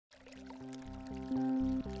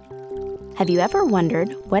Have you ever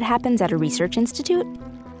wondered what happens at a research institute?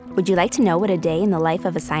 Would you like to know what a day in the life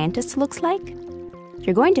of a scientist looks like?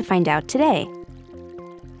 You're going to find out today.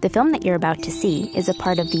 The film that you're about to see is a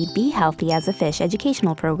part of the Be Healthy as a Fish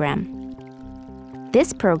educational program.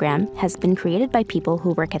 This program has been created by people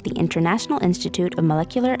who work at the International Institute of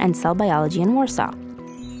Molecular and Cell Biology in Warsaw.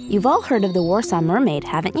 You've all heard of the Warsaw mermaid,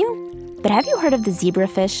 haven't you? But have you heard of the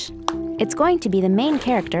zebrafish? It's going to be the main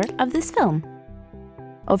character of this film.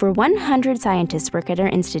 Over 100 scientists work at our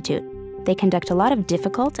institute. They conduct a lot of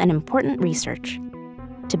difficult and important research.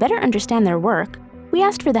 To better understand their work, we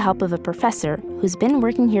asked for the help of a professor who's been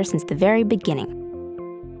working here since the very beginning.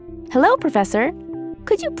 Hello, Professor!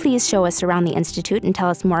 Could you please show us around the institute and tell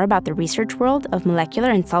us more about the research world of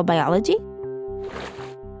molecular and cell biology?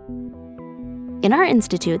 In our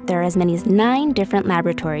institute, there are as many as 9 different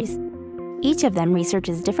laboratories. Each of them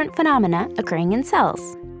researches different phenomena occurring in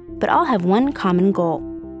cells, but all have one common goal: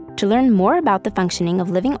 to learn more about the functioning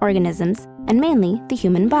of living organisms and mainly the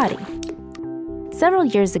human body. Several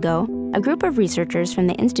years ago, a group of researchers from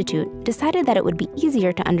the institute decided that it would be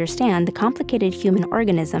easier to understand the complicated human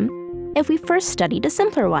organism if we first studied a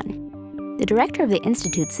simpler one. The director of the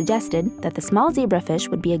institute suggested that the small zebrafish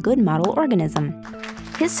would be a good model organism.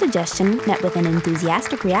 His suggestion met with an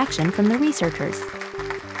enthusiastic reaction from the researchers.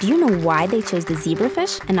 Do you know why they chose the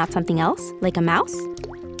zebrafish and not something else, like a mouse?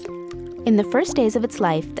 In the first days of its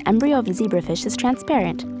life, the embryo of a zebrafish is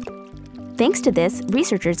transparent. Thanks to this,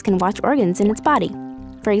 researchers can watch organs in its body.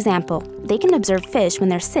 For example, they can observe fish when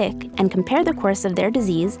they're sick and compare the course of their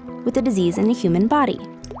disease with the disease in the human body.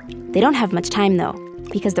 They don't have much time though,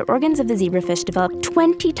 because the organs of the zebrafish develop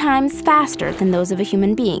 20 times faster than those of a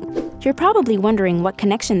human being. You're probably wondering what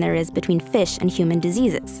connection there is between fish and human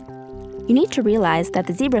diseases. You need to realize that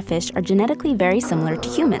the zebrafish are genetically very similar to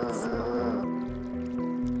humans.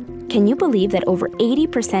 Can you believe that over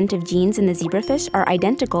 80% of genes in the zebrafish are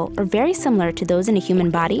identical or very similar to those in a human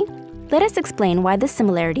body? Let us explain why this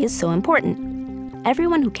similarity is so important.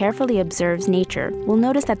 Everyone who carefully observes nature will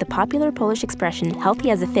notice that the popular Polish expression,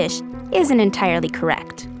 healthy as a fish, isn't entirely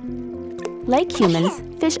correct. Like humans,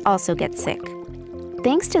 fish also get sick.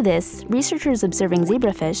 Thanks to this, researchers observing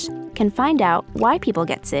zebrafish can find out why people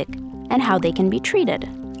get sick and how they can be treated.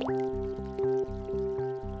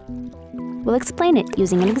 We'll explain it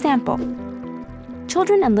using an example.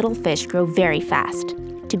 Children and little fish grow very fast.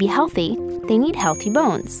 To be healthy, they need healthy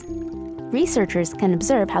bones. Researchers can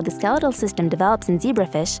observe how the skeletal system develops in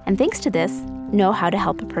zebrafish, and thanks to this, know how to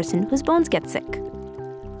help a person whose bones get sick.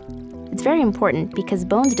 It's very important because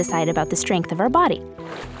bones decide about the strength of our body.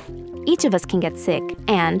 Each of us can get sick,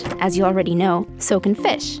 and, as you already know, so can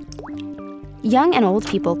fish. Young and old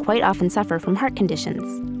people quite often suffer from heart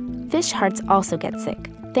conditions. Fish hearts also get sick.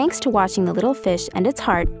 Thanks to watching the little fish and its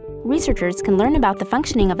heart, researchers can learn about the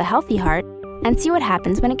functioning of a healthy heart and see what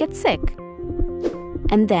happens when it gets sick.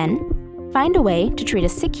 And then, find a way to treat a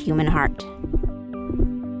sick human heart.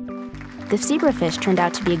 The zebrafish turned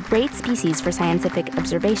out to be a great species for scientific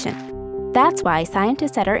observation. That's why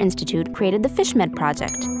scientists at our institute created the FishMed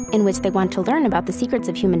project, in which they want to learn about the secrets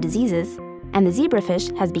of human diseases, and the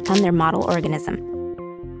zebrafish has become their model organism.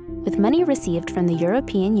 With money received from the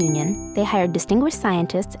European Union, they hired distinguished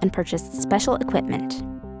scientists and purchased special equipment.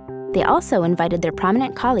 They also invited their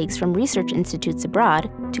prominent colleagues from research institutes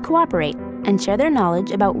abroad to cooperate and share their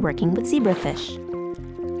knowledge about working with zebrafish.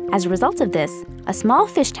 As a result of this, a small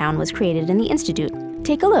fish town was created in the institute.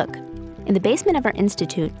 Take a look. In the basement of our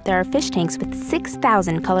institute, there are fish tanks with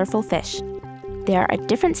 6,000 colorful fish. They are at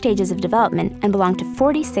different stages of development and belong to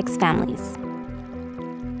 46 families.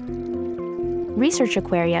 Research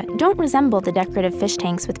aquaria don't resemble the decorative fish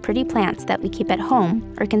tanks with pretty plants that we keep at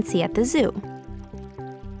home or can see at the zoo.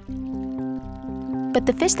 But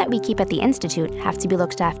the fish that we keep at the institute have to be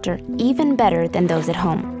looked after even better than those at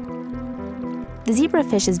home. The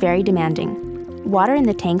zebrafish is very demanding. Water in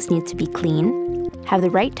the tanks needs to be clean, have the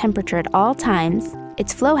right temperature at all times,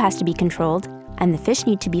 its flow has to be controlled, and the fish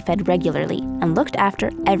need to be fed regularly and looked after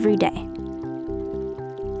every day.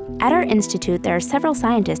 At our institute, there are several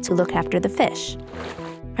scientists who look after the fish.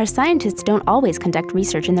 Our scientists don't always conduct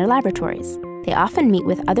research in their laboratories. They often meet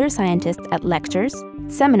with other scientists at lectures,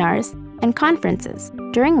 seminars, and conferences,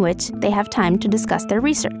 during which they have time to discuss their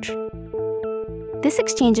research. This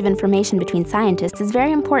exchange of information between scientists is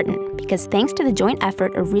very important because thanks to the joint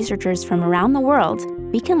effort of researchers from around the world,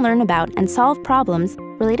 we can learn about and solve problems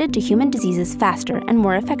related to human diseases faster and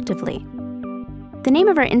more effectively. The name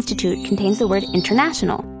of our institute contains the word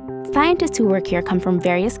international. Scientists who work here come from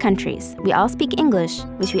various countries. We all speak English,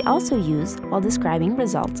 which we also use while describing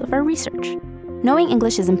results of our research. Knowing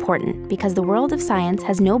English is important because the world of science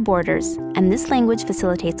has no borders, and this language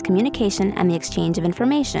facilitates communication and the exchange of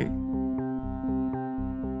information.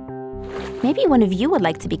 Maybe one of you would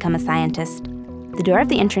like to become a scientist. The door of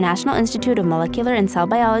the International Institute of Molecular and Cell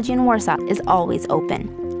Biology in Warsaw is always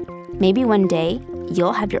open. Maybe one day,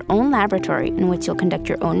 you'll have your own laboratory in which you'll conduct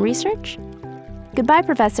your own research? Goodbye,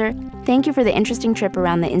 Professor. Thank you for the interesting trip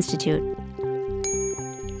around the Institute.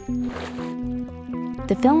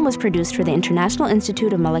 The film was produced for the International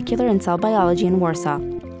Institute of Molecular and Cell Biology in Warsaw,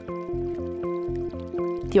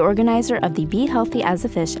 the organizer of the Be Healthy as a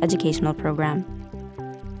Fish educational program.